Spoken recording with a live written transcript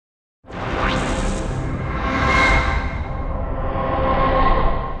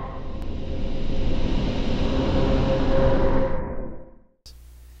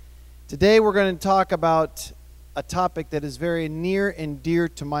Today we're going to talk about a topic that is very near and dear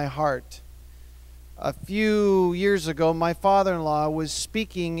to my heart. A few years ago, my father-in-law was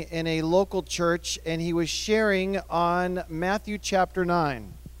speaking in a local church, and he was sharing on Matthew chapter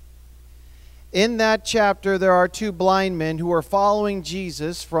 9. In that chapter, there are two blind men who are following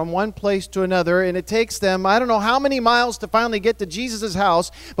Jesus from one place to another, and it takes them, I don't know how many miles to finally get to Jesus' house,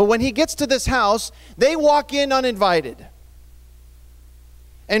 but when he gets to this house, they walk in uninvited.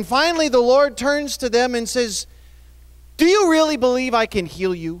 And finally, the Lord turns to them and says, "Do you really believe I can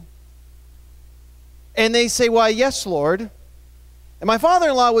heal you?" And they say, "Why, yes, Lord." And my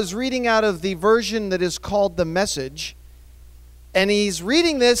father-in-law was reading out of the version that is called The Message. And he's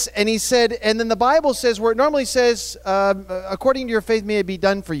reading this, and he said, and then the Bible says, where it normally says, according to your faith may it be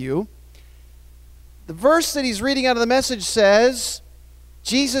done for you. The verse that he's reading out of The Message says,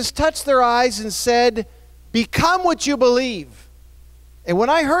 Jesus touched their eyes and said, "Become what you believe." And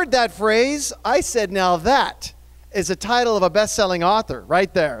when I heard that phrase, I said, now that is a title of a best-selling author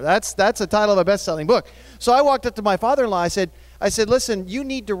right there. That's a title of a best-selling book. So I walked up to my father-in-law. I said, listen, you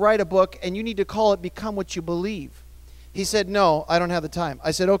need to write a book, and you need to call it Become What You Believe. He said, "No, I don't have the time." I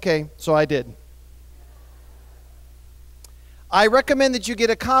said, "Okay," so I did. I recommend that you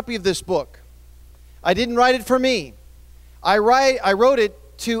get a copy of this book. I didn't write it for me. I wrote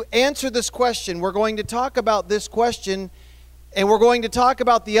it to answer this question. We're going to talk about this question, and we're going to talk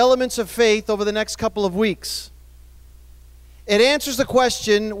about the elements of faith over the next couple of weeks. It answers the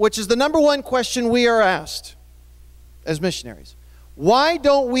question, which is the number one question we are asked as missionaries. Why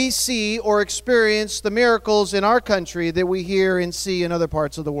don't we see or experience the miracles in our country that we hear and see in other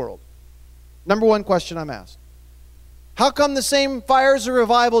parts of the world? Number one question I'm asked. How come the same fires of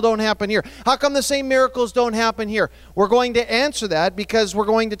revival don't happen here? How come the same miracles don't happen here? We're going to answer that because we're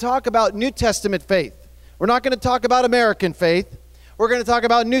going to talk about New Testament faith. We're not going to talk about American faith. We're going to talk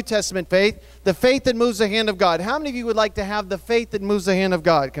about New Testament faith, the faith that moves the hand of God. How many of you would like to have the faith that moves the hand of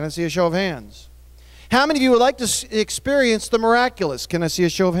God? Can I see a show of hands? How many of you would like to experience the miraculous? Can I see a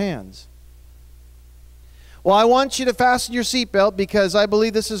show of hands? Well, I want you to fasten your seatbelt because I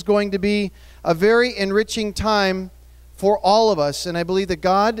believe this is going to be a very enriching time for all of us. And I believe that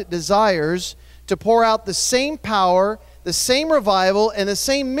God desires to pour out the same power, the same revival, and the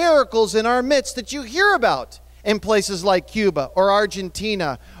same miracles in our midst that you hear about in places like Cuba or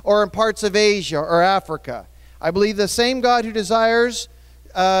Argentina or in parts of Asia or Africa. I believe the same God who desires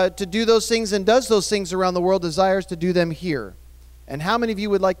to do those things and does those things around the world desires to do them here. And how many of you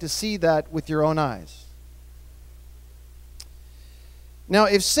would like to see that with your own eyes? Now,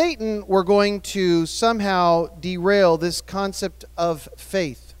 if Satan were going to somehow derail this concept of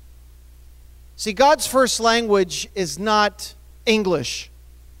faith, see, God's first language is not English.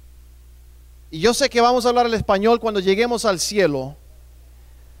 Y yo sé que vamos a hablar el español cuando lleguemos al cielo.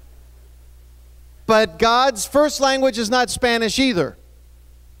 But God's first language is not Spanish either.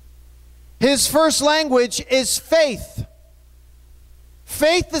 His first language is faith.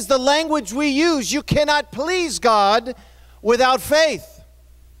 Faith is the language we use. You cannot please God without faith.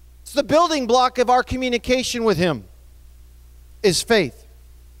 It's the building block of our communication with Him, is faith.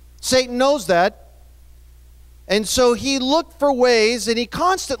 Satan knows that. And so he looked for ways, and he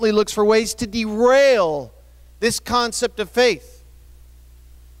constantly looks for ways to derail this concept of faith.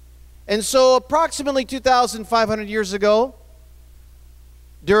 And so approximately 2,500 years ago,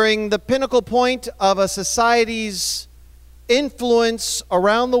 during the pinnacle point of a society's influence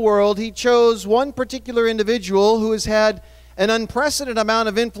around the world, he chose one particular individual who has had an unprecedented amount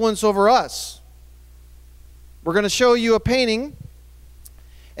of influence over us. We're going to show you a painting.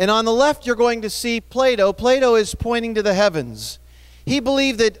 And on the left, you're going to see Plato. Plato is pointing to the heavens. He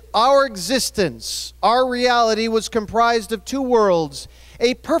believed that our existence, our reality, was comprised of two worlds.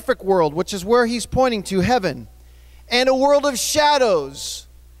 A perfect world, which is where he's pointing to, heaven, and a world of shadows,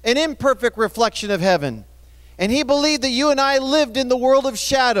 an imperfect reflection of heaven. And he believed that you and I lived in the world of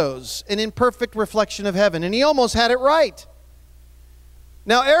shadows, an imperfect reflection of heaven. And he almost had it right.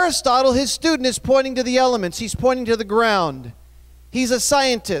 Now, Aristotle, his student, is pointing to the elements. He's pointing to the ground. He's a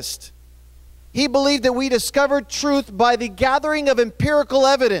scientist. He believed that we discovered truth by the gathering of empirical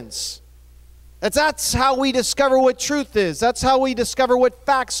evidence. That's how we discover what truth is. That's how we discover what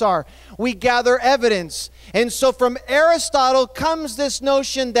facts are. We gather evidence. And so from Aristotle comes this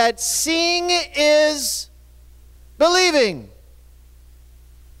notion that seeing is believing.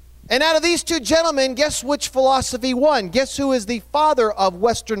 And out of these two gentlemen, guess which philosophy won? Guess who is the father of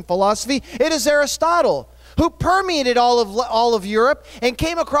Western philosophy? It is Aristotle, who permeated all of Europe and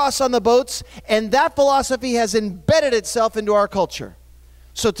came across on the boats, and that philosophy has embedded itself into our culture.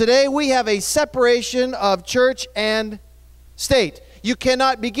 So today we have a separation of church and state. You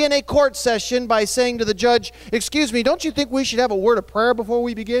cannot begin a court session by saying to the judge, "Excuse me, don't you think we should have a word of prayer before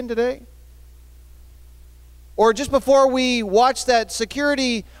we begin today?" Or just before we watch that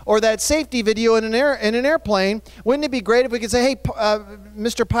security or that safety video in an airplane, wouldn't it be great if we could say, "Hey,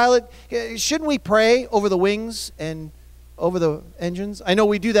 Mr. Pilot, shouldn't we pray over the wings and over the engines?" I know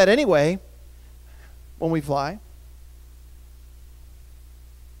we do that anyway when we fly.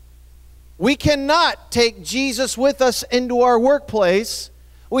 We cannot take Jesus with us into our workplace.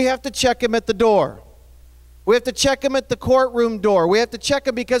 We have to check him at the door. We have to check him at the courtroom door. We have to check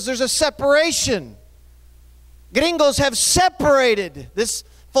him because there's a separation. Gringos have separated this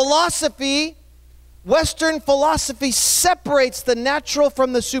philosophy. Western philosophy separates the natural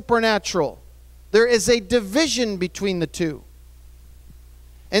from the supernatural. There is a division between the two.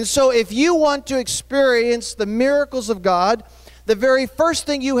 And so if you want to experience the miracles of God, the very first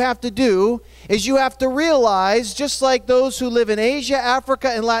thing you have to do is you have to realize, just like those who live in Asia,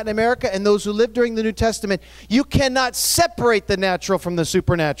 Africa, and Latin America, and those who lived during the New Testament, you cannot separate the natural from the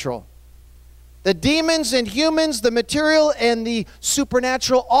supernatural. The demons and humans, the material and the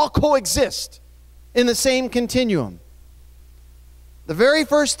supernatural all coexist in the same continuum. The very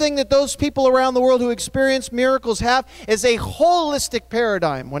first thing that those people around the world who experience miracles have is a holistic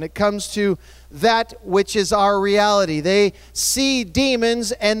paradigm when it comes to that which is our reality. They see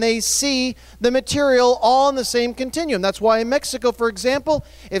demons and they see the material all in the same continuum. That's why in Mexico, for example,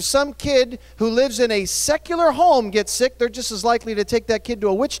 if some kid who lives in a secular home gets sick, they're just as likely to take that kid to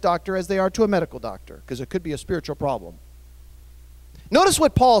a witch doctor as they are to a medical doctor, because it could be a spiritual problem. Notice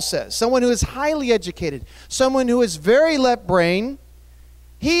what Paul says. Someone who is highly educated, someone who is very left-brained,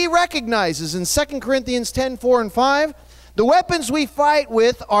 he recognizes in 2 Corinthians 10, 4 and 5, the weapons we fight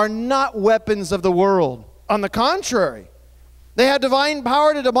with are not weapons of the world. On the contrary, they have divine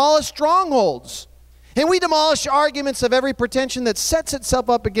power to demolish strongholds. And we demolish arguments of every pretension that sets itself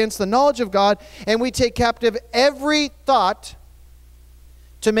up against the knowledge of God, and we take captive every thought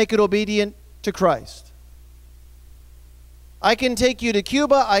to make it obedient to Christ. I can take you to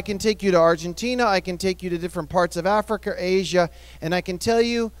Cuba, I can take you to Argentina, I can take you to different parts of Africa, Asia, and I can tell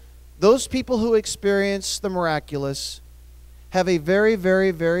you, those people who experience the miraculous have a very,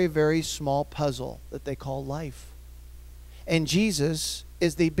 very, very, very small puzzle that they call life. And Jesus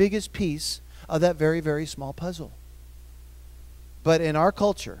is the biggest piece of that very, very small puzzle. But in our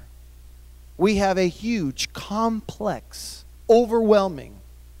culture, we have a huge, complex, overwhelming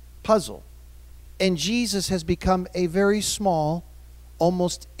puzzle. And Jesus has become a very small,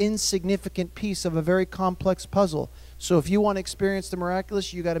 almost insignificant piece of a very complex puzzle. So if you want to experience the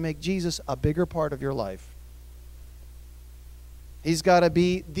miraculous, you got to make Jesus a bigger part of your life. He's got to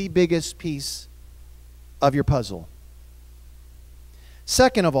be the biggest piece of your puzzle.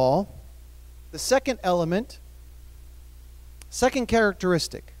 Second of all, the second element, second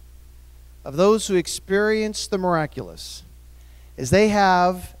characteristic of those who experience the miraculous is they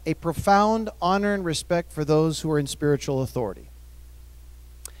have a profound honor and respect for those who are in spiritual authority.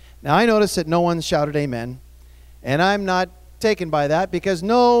 Now, I notice that no one shouted amen, and I'm not taken by that because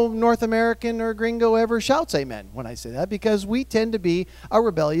no North American or gringo ever shouts amen when I say that, because we tend to be a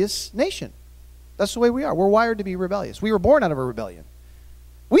rebellious nation. That's the way we are. We're wired to be rebellious. We were born out of a rebellion.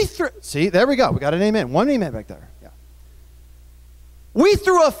 See, there we go. We got an amen. One amen back there. Yeah. We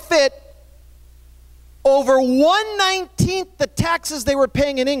threw a fit over 1/19 the taxes they were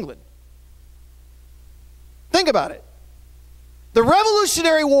paying in England. Think about it. The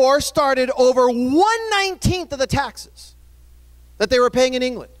Revolutionary War started over 1/19 of the taxes that they were paying in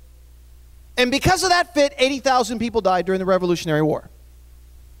England. And because of that fit, 80,000 people died during the Revolutionary War.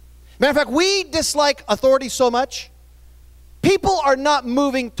 Matter of fact, we dislike authority so much, people are not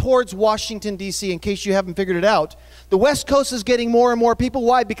moving towards Washington, D.C., in case you haven't figured it out. The West Coast is getting more and more people.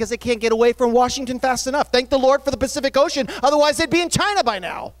 Why? Because they can't get away from Washington fast enough. Thank the Lord for the Pacific Ocean. Otherwise, they'd be in China by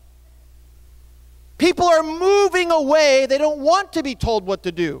now. People are moving away. They don't want to be told what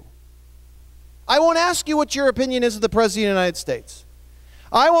to do. I won't ask you what your opinion is of the President of the United States.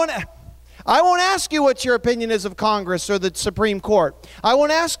 I won't ask you what your opinion is of Congress or the Supreme Court. I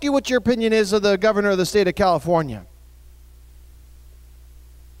won't ask you what your opinion is of the governor of the state of California.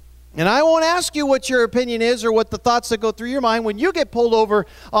 And I won't ask you what your opinion is or what the thoughts that go through your mind when you get pulled over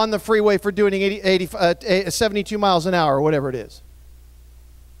on the freeway for doing 72 miles an hour or whatever it is.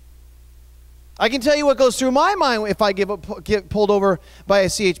 I can tell you what goes through my mind if I get pulled over by a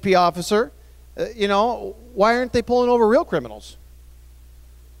CHP officer. Why aren't they pulling over real criminals?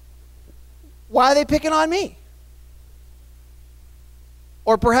 Why are they picking on me?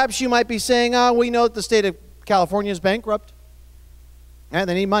 Or perhaps you might be saying, we know that the state of California is bankrupt. And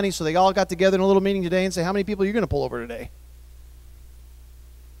they need money, so they all got together in a little meeting today and say, how many people are you going to pull over today?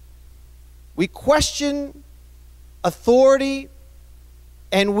 We question authority,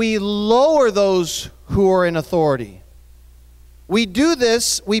 and we lower those who are in authority. We do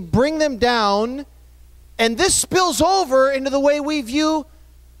this, we bring them down, and this spills over into the way we view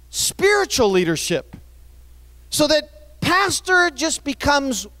spiritual leadership. So that pastor just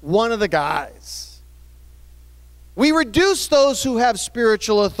becomes one of the guys. We reduce those who have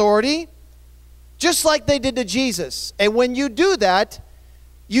spiritual authority, just like they did to Jesus. And when you do that,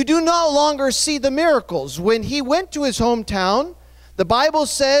 you do no longer see the miracles. When he went to his hometown, the Bible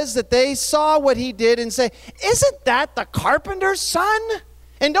says that they saw what he did and say, "Isn't that the carpenter's son?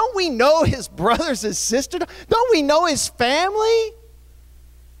 And don't we know his brothers, his sisters? Don't we know his family?"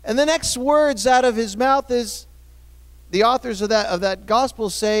 And the next words out of his mouth is, the authors of that gospel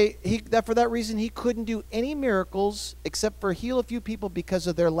say that for that reason he couldn't do any miracles except for heal a few people because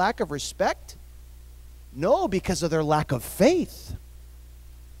of their lack of respect? No, because of their lack of faith.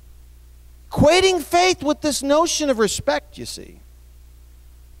 Equating faith with this notion of respect, you see.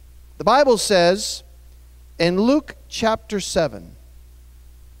 The Bible says in Luke chapter 7,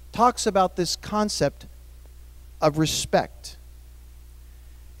 talks about this concept of respect.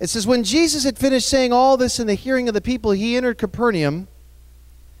 It says, when Jesus had finished saying all this in the hearing of the people, he entered Capernaum.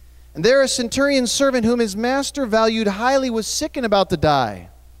 And there a centurion's servant whom his master valued highly was sick and about to die.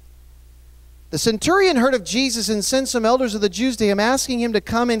 The centurion heard of Jesus and sent some elders of the Jews to him, asking him to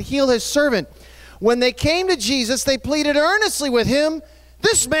come and heal his servant. When they came to Jesus, they pleaded earnestly with him,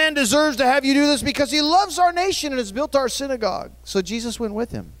 "This man deserves to have you do this because he loves our nation and has built our synagogue." So Jesus went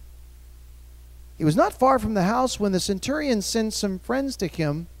with him. He was not far from the house when the centurion sent some friends to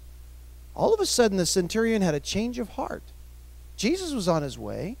him. All of a sudden, the centurion had a change of heart. Jesus was on his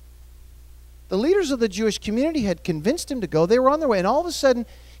way. The leaders of the Jewish community had convinced him to go. They were on their way. And all of a sudden,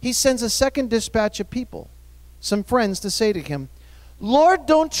 he sends a second dispatch of people, some friends, to say to him, "Lord,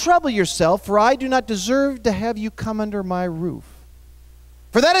 don't trouble yourself, for I do not deserve to have you come under my roof.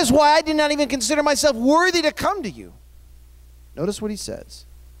 For that is why I did not even consider myself worthy to come to you." Notice what he says.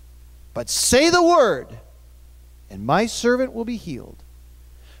 "But say the word, and my servant will be healed.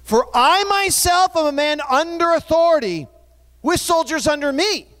 For I myself am a man under authority, with soldiers under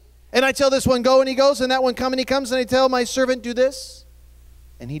me. And I tell this one, go, and he goes, and that one, come, and he comes, and I tell my servant, do this,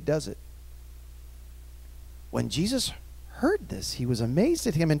 and he does it." When Jesus heard this, he was amazed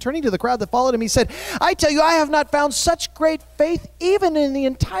at him, and turning to the crowd that followed him, he said, "I tell you, I have not found such great faith even in the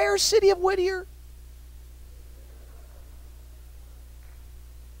entire city of Whittier."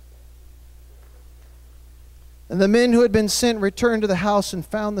 And the men who had been sent returned to the house and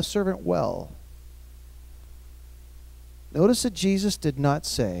found the servant well. Notice that Jesus did not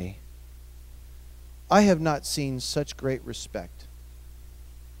say, "I have not seen such great respect."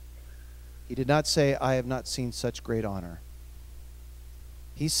 He did not say, "I have not seen such great honor."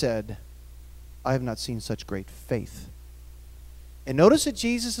 He said, "I have not seen such great faith." And notice that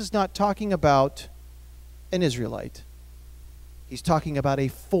Jesus is not talking about an Israelite. He's talking about a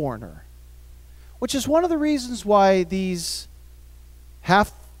foreigner, which is one of the reasons why these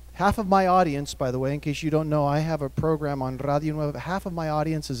half of my audience, by the way, in case you don't know, I have a program on Radio Nueva. Half of my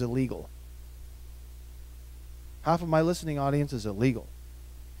audience is illegal. Half of my listening audience is illegal.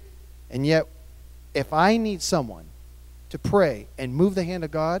 And yet, if I need someone to pray and move the hand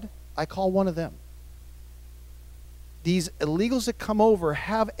of God, I call one of them. These illegals that come over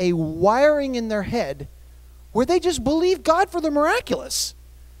have a wiring in their head where they just believe God for the miraculous.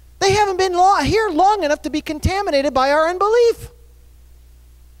 They haven't been here long enough to be contaminated by our unbelief.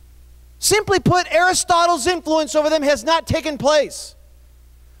 Simply put, Aristotle's influence over them has not taken place.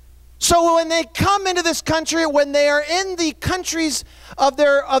 So when they come into this country, when they are in the countries of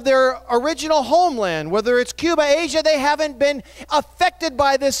their original homeland, whether it's Cuba, Asia, they haven't been affected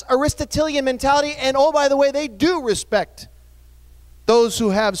by this Aristotelian mentality. And oh, by the way, they do respect those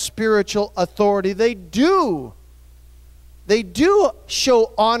who have spiritual authority. They do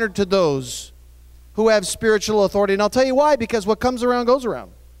show honor to those who have spiritual authority. And I'll tell you why, because what comes around goes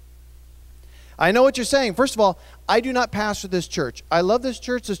around. I know what you're saying. First of all, I do not pastor this church. I love this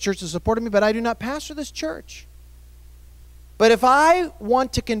church. This church has supported me, but I do not pastor this church. But if I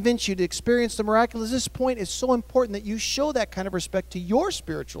want to convince you to experience the miraculous, this point is so important that you show that kind of respect to your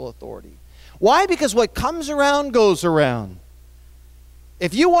spiritual authority. Why? Because what comes around goes around.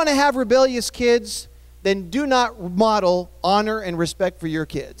 If you want to have rebellious kids, then do not model honor and respect for your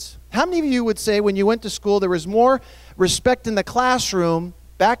kids. How many of you would say when you went to school there was more respect in the classroom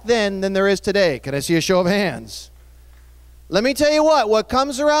back then than there is today? Can I see a show of hands? Let me tell you what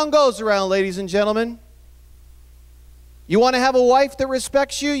comes around goes around, ladies and gentlemen. You want to have a wife that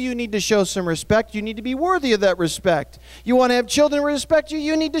respects you? You need to show some respect. You need to be worthy of that respect. You want to have children who respect you?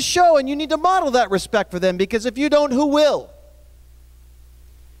 You need to show and you need to model that respect for them, because if you don't, who will?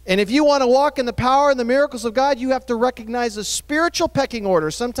 And if you want to walk in the power and the miracles of God, you have to recognize a spiritual pecking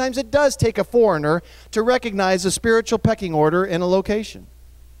order. Sometimes it does take a foreigner to recognize a spiritual pecking order in a location.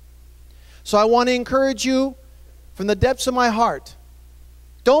 So I want to encourage you from the depths of my heart,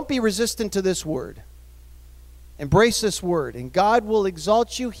 don't be resistant to this word. Embrace this word, and God will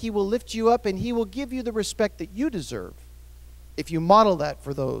exalt you, He will lift you up, and He will give you the respect that you deserve if you model that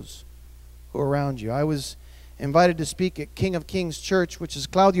for those who are around you. I was invited to speak at King of Kings Church, which is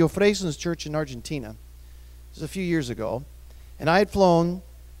Claudio Freisen's church in Argentina. It was a few years ago, and I had flown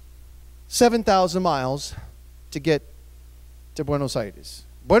 7,000 miles to get to Buenos Aires.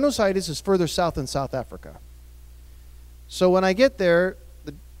 Buenos Aires is further south than South Africa. So when I get there,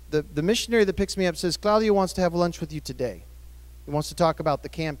 the missionary that picks me up says, Claudio wants to have lunch with you today. He wants to talk about the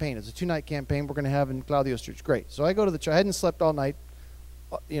campaign. It's a 2-night campaign we're going to have in Claudio's church. Great. So I go to the church. I hadn't slept all night.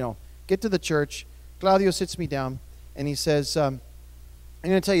 Get to the church. Claudio sits me down, and he says, I'm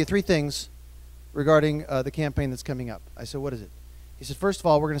going to tell you 3 things regarding the campaign that's coming up. I said, what is it? He said, first of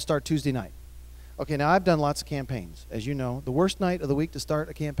all, we're going to start Tuesday night. Okay, now I've done lots of campaigns. As you know, the worst night of the week to start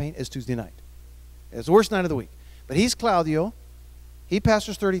a campaign is Tuesday night. It's the worst night of the week. But he's Claudio. He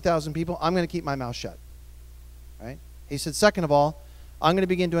pastors 30,000 people. I'm going to keep my mouth shut. Right? He said, second of all, I'm going to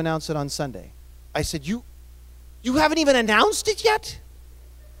begin to announce it on Sunday. I said, you haven't even announced it yet?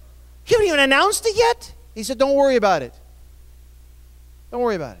 You haven't even announced it yet? He said, don't worry about it. Don't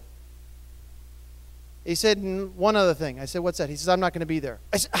worry about it. He said, one other thing. I said, what's that? He says, I'm not going to be there.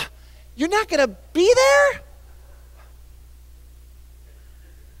 I said, you're not going to be there?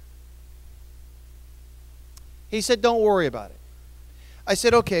 He said, don't worry about it. I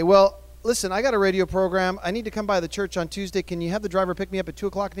said, okay, well, listen, I got a radio program. I need to come by the church on Tuesday. Can you have the driver pick me up at 2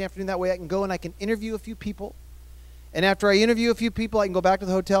 o'clock in the afternoon? That way I can go and I can interview a few people. And after I interview a few people, I can go back to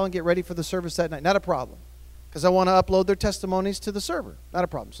the hotel and get ready for the service that night. Not a problem, because I want to upload their testimonies to the server. Not a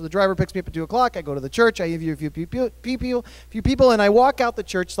problem. So the driver picks me up at 2 o'clock. I go to the church. I interview a few people, and I walk out the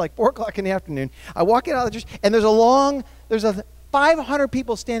church. It's like 4 o'clock in the afternoon. I walk out of the church, and there's 500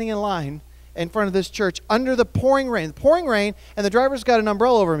 people standing in line in front of this church under the pouring rain. And the driver's got an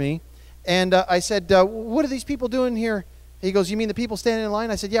umbrella over me. And I said, what are these people doing here? He goes, you mean the people standing in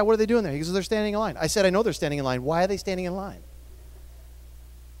line? I said, yeah, what are they doing there? He goes, they're standing in line. I said, I know they're standing in line. Why are they standing in line?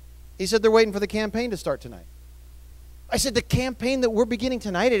 He said, they're waiting for the campaign to start tonight. I said, the campaign that we're beginning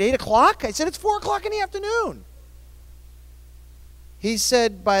tonight at 8 o'clock? I said, it's 4 o'clock in the afternoon. He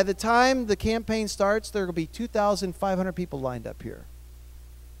said, by the time the campaign starts, there will be 2,500 people lined up here.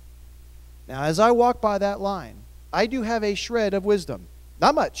 Now, as I walk by that line, I do have a shred of wisdom.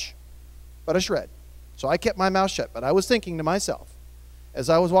 Not much, but a shred. So I kept my mouth shut. But I was thinking to myself, as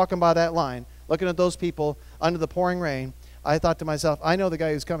I was walking by that line, looking at those people under the pouring rain, I thought to myself, I know the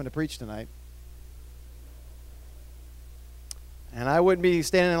guy who's coming to preach tonight. And I wouldn't be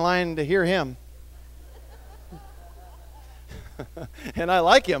standing in line to hear him. And I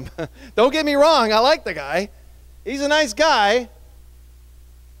like him. Don't get me wrong, I like the guy. He's a nice guy.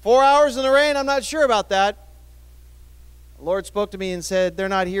 4 hours in the rain, I'm not sure about that. The Lord spoke to me and said, they're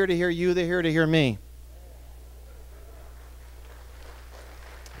not here to hear you, they're here to hear me.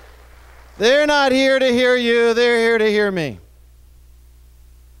 They're not here to hear you, they're here to hear me.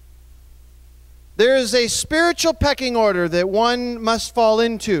 There is a spiritual pecking order that one must fall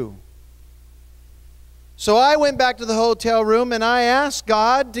into. So I went back to the hotel room and I asked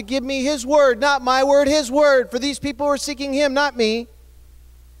God to give me His word, not my word, His word. For these people who are seeking Him, not me.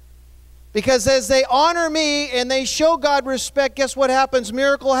 Because as they honor me and they show God respect, guess what happens?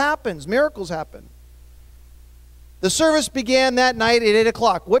 Miracles happen. The service began that night at 8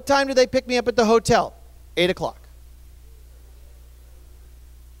 o'clock. What time did they pick me up at the hotel? 8 o'clock.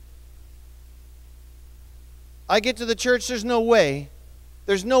 I get to the church, there's no way.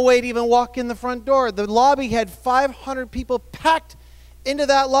 There's no way to even walk in the front door. The lobby had 500 people packed into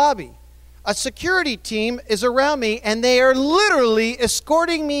that lobby. A security team is around me, and they are literally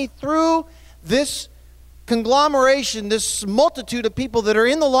escorting me through this conglomeration, this multitude of people that are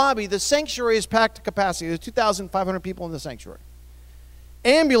in the lobby. The sanctuary is packed to capacity. There's 2,500 people in the sanctuary.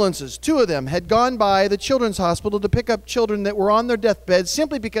 Ambulances, 2 of them, had gone by the children's hospital to pick up children that were on their deathbed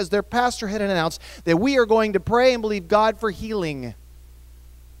simply because their pastor had announced that we are going to pray and believe God for healing.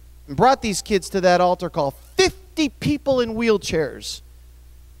 And brought these kids to that altar call. 50 people in wheelchairs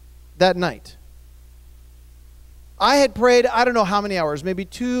that night. I had prayed, I don't know how many hours, maybe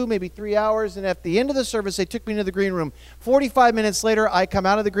 2, maybe 3 hours, and at the end of the service, they took me into the green room. 45 minutes later, I come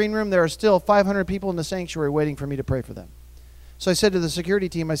out of the green room, there are still 500 people in the sanctuary waiting for me to pray for them. So I said to the security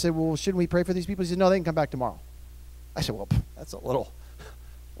team, I said, well, shouldn't we pray for these people? He said, no, they can come back tomorrow. I said, well, that's a little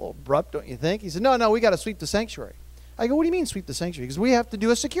abrupt, don't you think? He said, no, we got to sweep the sanctuary. I go, what do you mean sweep the sanctuary? Because we have to do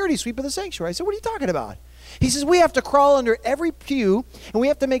a security sweep of the sanctuary. I said, what are you talking about? He says, we have to crawl under every pew, and we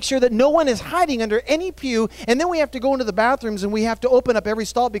have to make sure that no one is hiding under any pew, and then we have to go into the bathrooms, and we have to open up every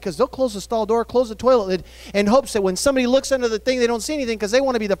stall, because they'll close the stall door, close the toilet lid, in hopes that when somebody looks under the thing, they don't see anything, because they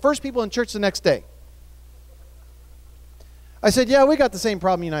want to be the first people in church the next day. I said, yeah, we got the same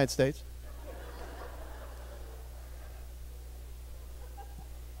problem in the United States.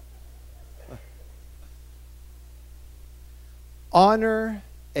 Honor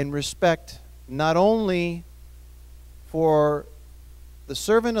and respect not only for the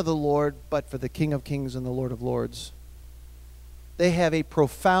servant of the Lord, but for the King of Kings and the Lord of Lords. They have a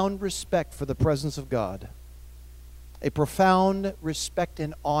profound respect for the presence of God, a profound respect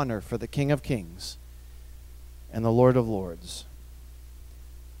and honor for the King of Kings and the Lord of Lords.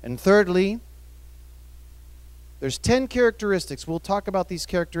 And thirdly, there's 10 characteristics. We'll talk about these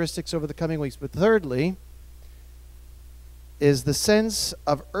characteristics over the coming weeks. But thirdly, is the sense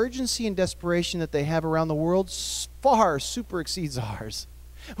of urgency and desperation that they have around the world far super exceeds ours.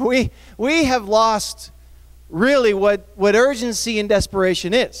 We have lost really what urgency and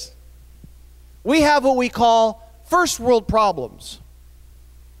desperation is. We have what we call first world problems.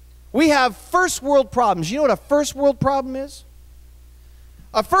 We have first world problems. You know what a first world problem is?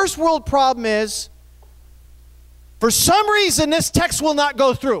 A first world problem is, for some reason, this text will not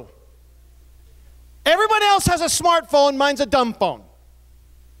go through. Everybody else has a smartphone, mine's a dumb phone.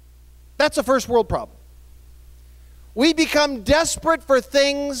 That's a first world problem. We become desperate for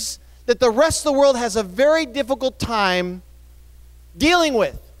things that the rest of the world has a very difficult time dealing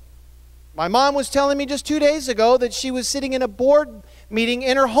with. My mom was telling me just 2 days ago that she was sitting in a board meeting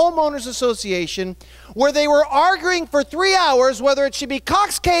in her homeowners association where they were arguing for 3 hours whether it should be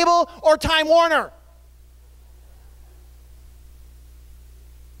Cox Cable or Time Warner.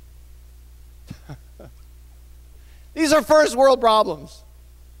 These are first world problems.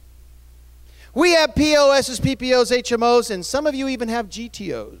 We have POSs, PPOs, HMOs, and some of you even have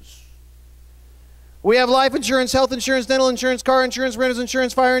GTOs. We have life insurance, health insurance, dental insurance, car insurance, renter's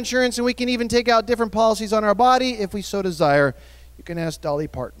insurance, fire insurance, and we can even take out different policies on our body if we so desire. You can ask Dolly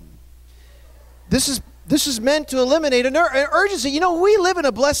Parton. This is meant to eliminate an urgency. You know, we live in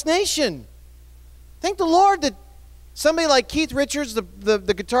a blessed nation. Thank the Lord that somebody like Keith Richards, the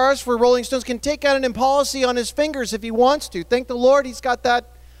guitarist for Rolling Stones, can take out an policy on his fingers if he wants to. Thank the Lord he's got that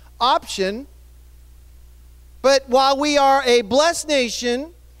option. But while we are a blessed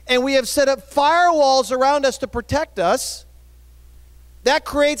nation and we have set up firewalls around us to protect us, that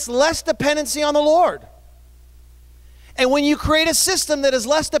creates less dependency on the Lord. And when you create a system that is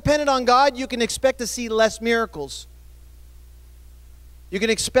less dependent on God, you can expect to see less miracles. You can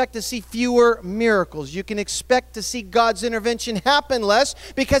expect to see fewer miracles. You can expect to see God's intervention happen less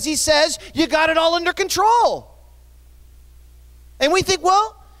because He says, you got it all under control. And we think,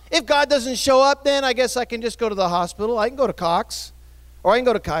 well, if God doesn't show up, then I guess I can just go to the hospital. I can go to Cox, or I can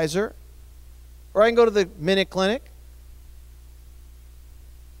go to Kaiser, or I can go to the Minute Clinic.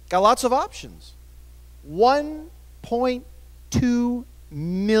 Got lots of options. 1.2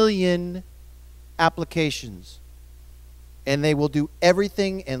 million applications. And they will do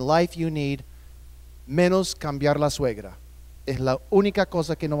everything in life you need, menos cambiar la suegra. Es la única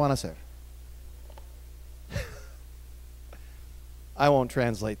cosa que no van a hacer. I won't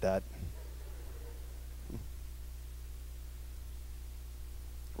translate that. The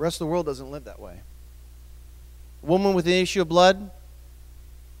rest of the world doesn't live that way. A woman with an issue of blood,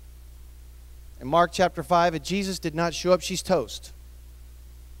 in Mark chapter 5, if Jesus did not show up, she's toast.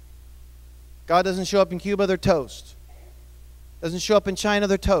 God doesn't show up in Cuba, they're toast. Doesn't show up in China,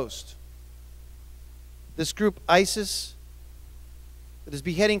 they're toast. This group, ISIS, that is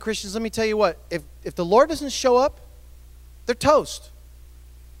beheading Christians, let me tell you what, if the Lord doesn't show up, they're toast.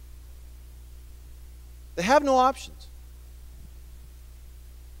 They have no options.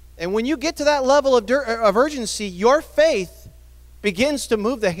 And when you get to that level of urgency, your faith begins to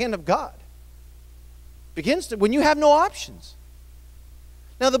move the hand of God. When you have no options.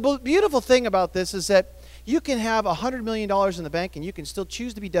 Now, the beautiful thing about this is that you can have $100 million in the bank and you can still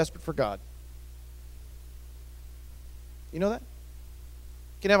choose to be desperate for God. You know that?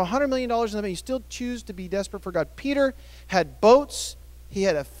 You can have $100 million in the bank, you still choose to be desperate for God. Peter had boats, he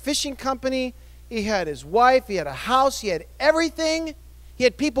had a fishing company, he had his wife, he had a house, he had everything. He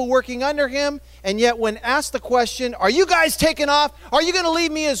had people working under him, and yet when asked the question, are you guys taking off? Are you going to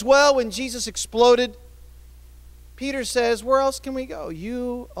leave me as well? When Jesus exploded, Peter says, where else can we go?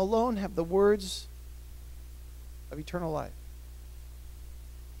 You alone have the words of eternal life.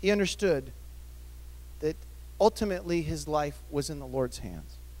 he understood that ultimately his life was in the Lord's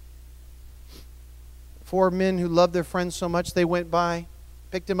hands. 4 men who loved their friend so much, they went by,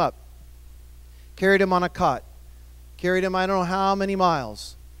 picked him up, carried him on a cot, carried him I don't know how many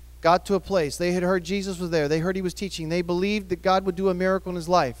miles, got to a place. They had heard Jesus was there. They heard he was teaching. They believed that God would do a miracle in his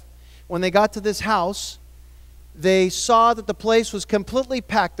life. When they got to this house, they saw that the place was completely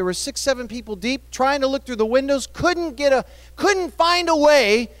packed. There were 6, 7 people deep trying to look through the windows, couldn't find a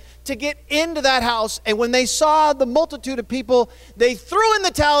way to get into that house. And when they saw the multitude of people, they threw in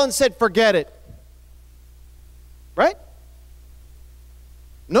the towel and said, forget it. Right?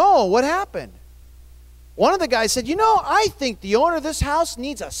 No, what happened? One of the guys said, I think the owner of this house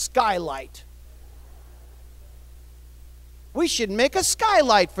needs a skylight. We should make a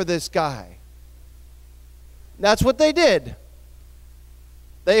skylight for this guy. That's what they did.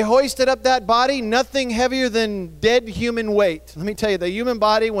 They hoisted up that body, nothing heavier than dead human weight. Let me tell you, the human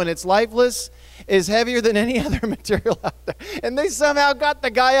body, when it's lifeless, is heavier than any other material out there. And they somehow got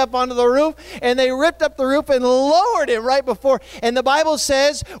the guy up onto the roof, and they ripped up the roof and lowered him right before. And the Bible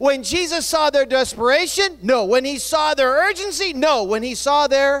says, when Jesus saw their desperation, no. When he saw their urgency, no. When he saw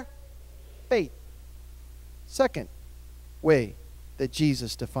their faith. Second way that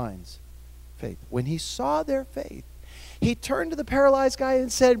Jesus defines faith. When he saw their faith, he turned to the paralyzed guy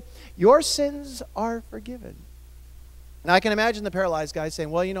and said, your sins are forgiven. And I can imagine the paralyzed guy saying,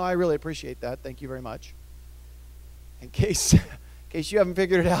 well, I really appreciate that. Thank you very much. In case you haven't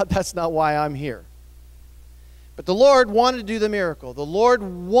figured it out, that's not why I'm here. But the Lord wanted to do the miracle. The Lord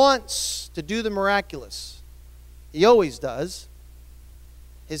wants to do the miraculous. He always does.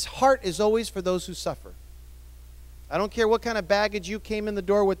 His heart is always for those who suffer. I don't care what kind of baggage you came in the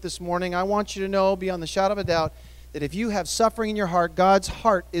door with this morning. I want you to know, beyond the shadow of a doubt, that if you have suffering in your heart, God's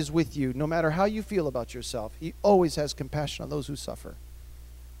heart is with you, no matter how you feel about yourself. He always has compassion on those who suffer.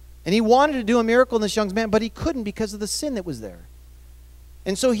 And he wanted to do a miracle in this young man, but he couldn't because of the sin that was there.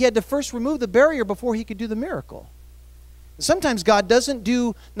 And so he had to first remove the barrier before he could do the miracle. And sometimes God doesn't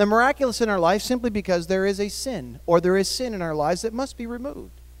do the miraculous in our life simply because there is a sin, or there is sin in our lives that must be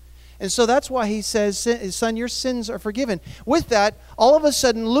removed. And so that's why he says, son, your sins are forgiven. With that, all of a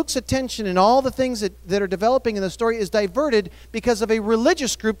sudden, Luke's attention and all the things that are developing in the story is diverted because of a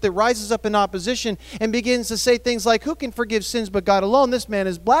religious group that rises up in opposition and begins to say things like, who can forgive sins but God alone? This man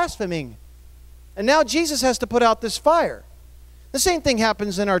is blaspheming. And now Jesus has to put out this fire. The same thing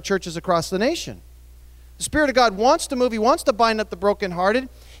happens in our churches across the nation. The Spirit of God wants to move. He wants to bind up the brokenhearted.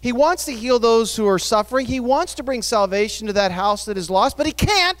 He wants to heal those who are suffering. He wants to bring salvation to that house that is lost, but he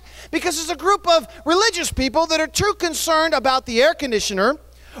can't because there's a group of religious people that are too concerned about the air conditioner,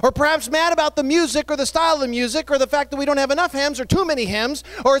 or perhaps mad about the music or the style of the music, or the fact that we don't have enough hymns or too many hymns,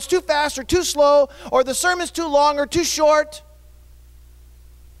 or it's too fast or too slow, or the sermon's too long or too short,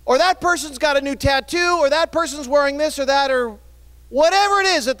 or that person's got a new tattoo, or that person's wearing this or that, or whatever it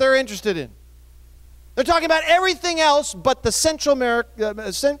is that they're interested in. They're talking about everything else but the central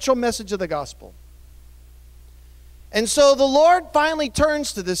message of the gospel. And so the Lord finally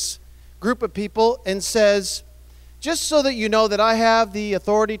turns to this group of people and says, just so that you know that I have the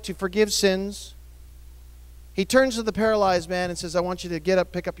authority to forgive sins, he turns to the paralyzed man and says, I want you to get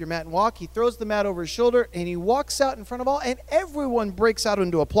up, pick up your mat and walk. He throws the mat over his shoulder and he walks out in front of all, and everyone breaks out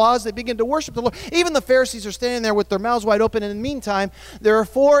into applause. They begin to worship the Lord. Even the Pharisees are standing there with their mouths wide open. And in the meantime, there are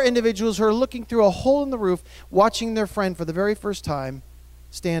 4 individuals who are looking through a hole in the roof, watching their friend for the very first time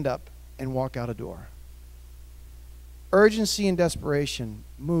stand up and walk out a door. Urgency and desperation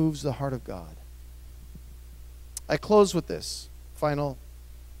moves the heart of God. I close with this final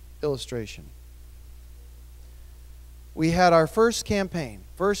illustration. We had our first campaign,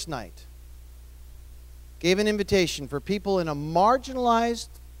 first night. Gave an invitation for people in a marginalized,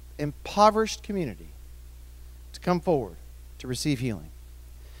 impoverished community to come forward to receive healing.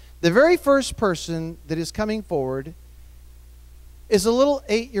 The very first person that is coming forward is a little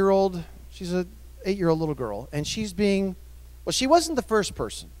 8-year-old, she's an 8-year-old little girl, and she's being, well, she wasn't the first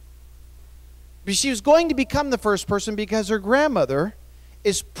person. But she was going to become the first person because her grandmother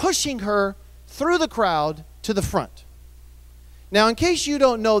is pushing her through the crowd to the front. Now, in case you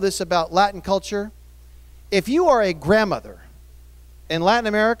don't know this about Latin culture, if you are a grandmother in Latin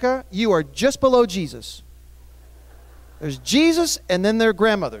America, you are just below Jesus. There's Jesus, and then there are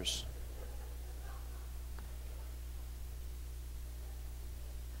grandmothers.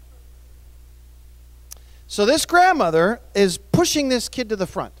 So this grandmother is pushing this kid to the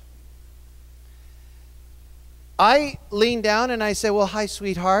front. I leaned down and I said, well, hi,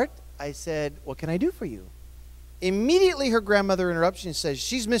 sweetheart. I said, what can I do for you? Immediately her grandmother interrupts and says,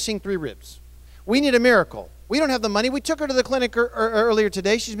 she's missing 3 ribs. We need a miracle. We don't have the money. We took her to the clinic earlier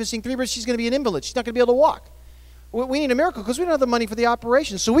today. She's missing 3 ribs. She's going to be an invalid. She's not going to be able to walk. We need a miracle because we don't have the money for the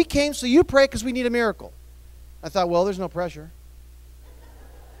operation. So we came so you pray because we need a miracle. I thought, well, there's no pressure.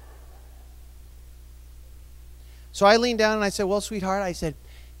 So I leaned down and I said, well, sweetheart, I said,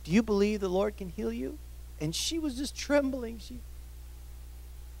 do you believe the Lord can heal you? And she was just trembling.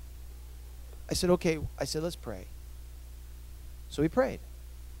 I said, okay. I said, let's pray. So we prayed.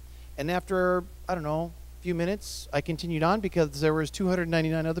 And after, I don't know, a few minutes, I continued on because there was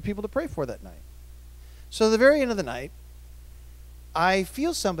 299 other people to pray for that night. So at the very end of the night, I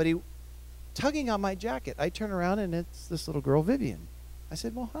feel somebody tugging on my jacket. I turn around and it's this little girl, Vivian. I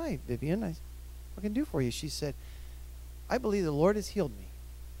said, well, hi, Vivian. What can I do for you? She said, I believe the Lord has healed me.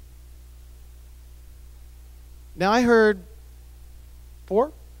 Now I heard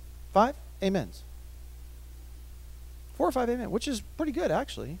 4, 5 amens. 4 or 5 amen, which is pretty good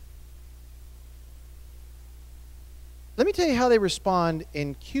actually. Let me tell you how they respond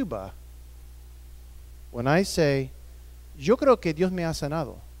in Cuba when I say, yo creo que Dios me ha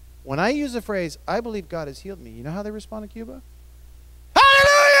sanado. When I use the phrase, I believe God has healed me, you know how they respond in Cuba?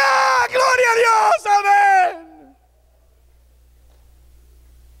 Hallelujah! Gloria a Dios! Amen!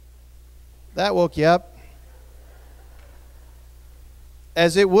 That woke you up.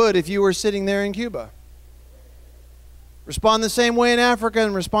 As it would if you were sitting there in Cuba. Respond the same way in Africa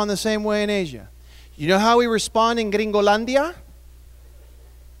and respond the same way in Asia. You know how we respond in Gringolandia?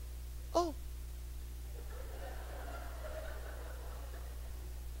 Oh.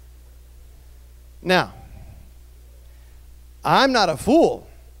 Now, I'm not a fool.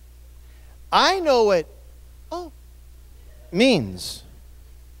 I know what means.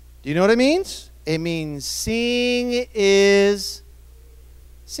 Do you know what it means? It means seeing is...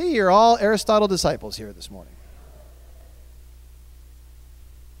 See, you're all Aristotle disciples here this morning.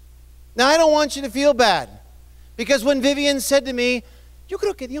 Now, I don't want you to feel bad. Because when Vivian said to me, yo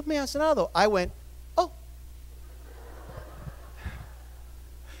creo que Dios me ha sanado, I went, oh.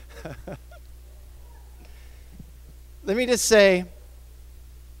 Let me just say,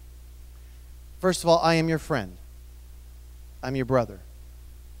 first of all, I am your friend. I'm your brother.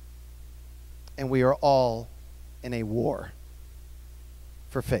 And we are all in a war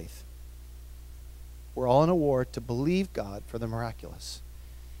for faith. We're all in a war to believe God for the miraculous,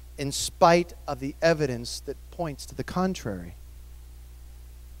 in spite of the evidence that points to the contrary.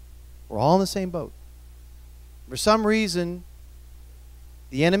 We're all in the same boat. For some reason,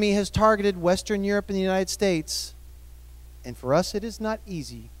 the enemy has targeted Western Europe and the United States, and for us it is not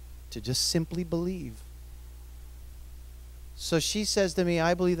easy to just simply believe. So she says to me,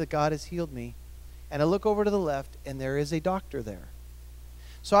 I believe that God has healed me. And I look over to the left, and there is a doctor there.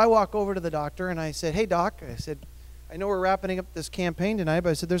 So I walk over to the doctor, and I said, hey, doc. I said, I know we're wrapping up this campaign tonight,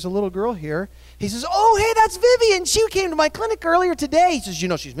 but I said, there's a little girl here. He says, oh, hey, that's Vivian. She came to my clinic earlier today. He says, you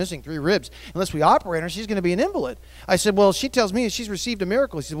know, she's missing 3 ribs. Unless we operate her, she's going to be an invalid. I said, well, she tells me she's received a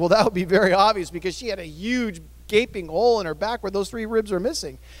miracle. He said, well, that would be very obvious because she had a huge gaping hole in her back where those 3 ribs are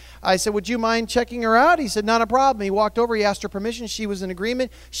missing. I said, would you mind checking her out? He said, not a problem. He walked over. He asked her permission. She was in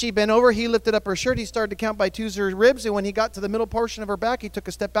agreement. She bent over. He lifted up her shirt. He started to count by 2s her ribs. And when he got to the middle portion of her back, he took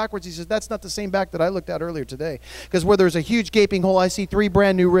a step backwards. He says, that's not the same back that I looked at earlier today. Because where there's a huge gaping hole, I see 3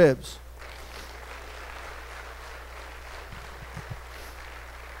 brand new ribs.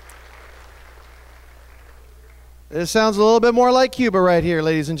 This sounds a little bit more like Cuba right here,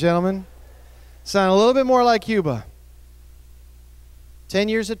 ladies and gentlemen. Sound a little bit more like Cuba. 10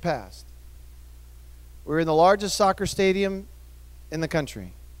 years had passed. We were in the largest soccer stadium in the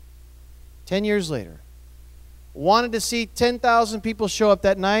country. 10 years later. Wanted to see 10,000 people show up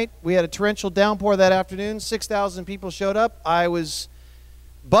that night. We had a torrential downpour that afternoon. 6,000 people showed up. I was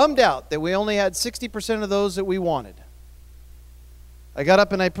bummed out that we only had 60% of those that we wanted. I got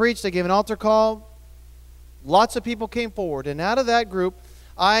up and I preached. I gave an altar call. Lots of people came forward. And out of that group,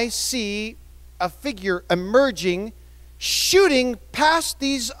 I see a figure emerging, shooting past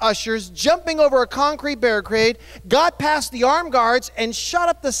these ushers, jumping over a concrete barricade, got past the armed guards, and shot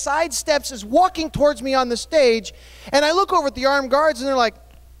up the side steps, is walking towards me on the stage. And I look over at the armed guards, and they're like,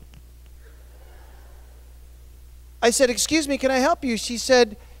 I said, excuse me, can I help you? She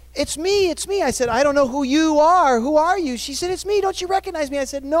said, it's me, it's me. I said, I don't know who you are. Who are you? She said, it's me. Don't you recognize me? I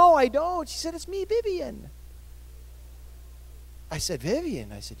said, no, I don't. She said, it's me, Vivian. I said,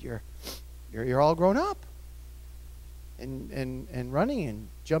 Vivian. I said, you're all grown up. And running and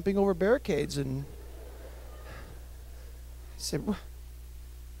jumping over barricades. And I said,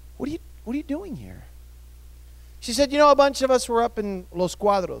 what are you doing here? She said, you know, a bunch of us were up in Los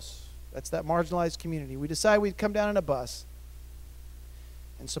Cuadros. That's that marginalized community. We decided we'd come down in a bus.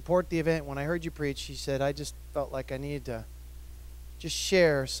 and support the event. When I heard you preach, she said, I just felt like I needed to just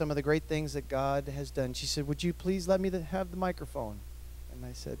share some of the great things that God has done. She said, would you please let me have the microphone? And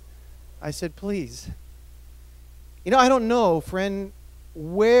I said, please. You know, I don't know, friend,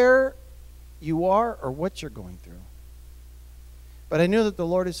 where you are or what you're going through. But I know that the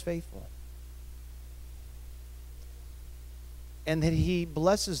Lord is faithful. And that He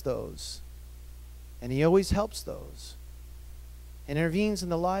blesses those. And He always helps those. And intervenes in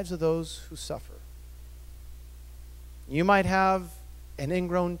the lives of those who suffer. You might have an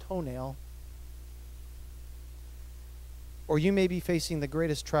ingrown toenail. Or you may be facing the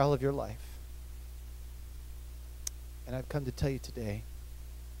greatest trial of your life. And I've come to tell you today,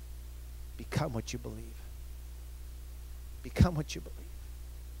 become what you believe. Become what you believe.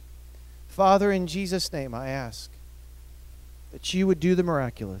 Father, in Jesus' name, I ask that you would do the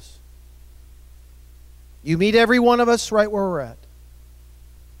miraculous. You meet every one of us right where we're at.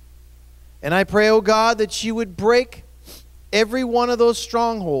 And I pray, oh God, that you would break every one of those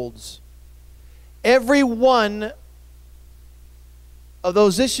strongholds. Every one of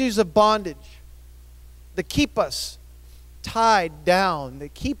those issues of bondage that keep us tied down,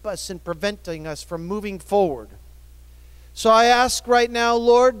 that keep us and preventing us from moving forward. So I ask right now,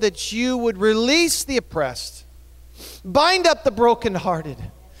 Lord, that you would release the oppressed, bind up the brokenhearted,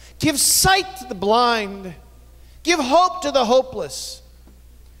 give sight to the blind, give hope to the hopeless.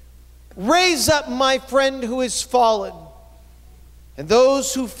 Raise up my friend who is fallen, and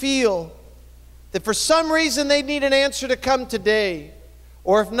those who feel that for some reason they need an answer to come today.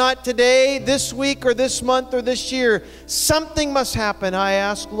 Or if not today, this week or this month or this year, something must happen. I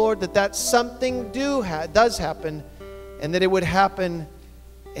ask, Lord, that something does happen, and that it would happen,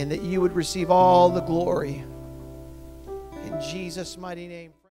 and that you would receive all the glory. In Jesus' mighty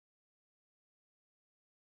name.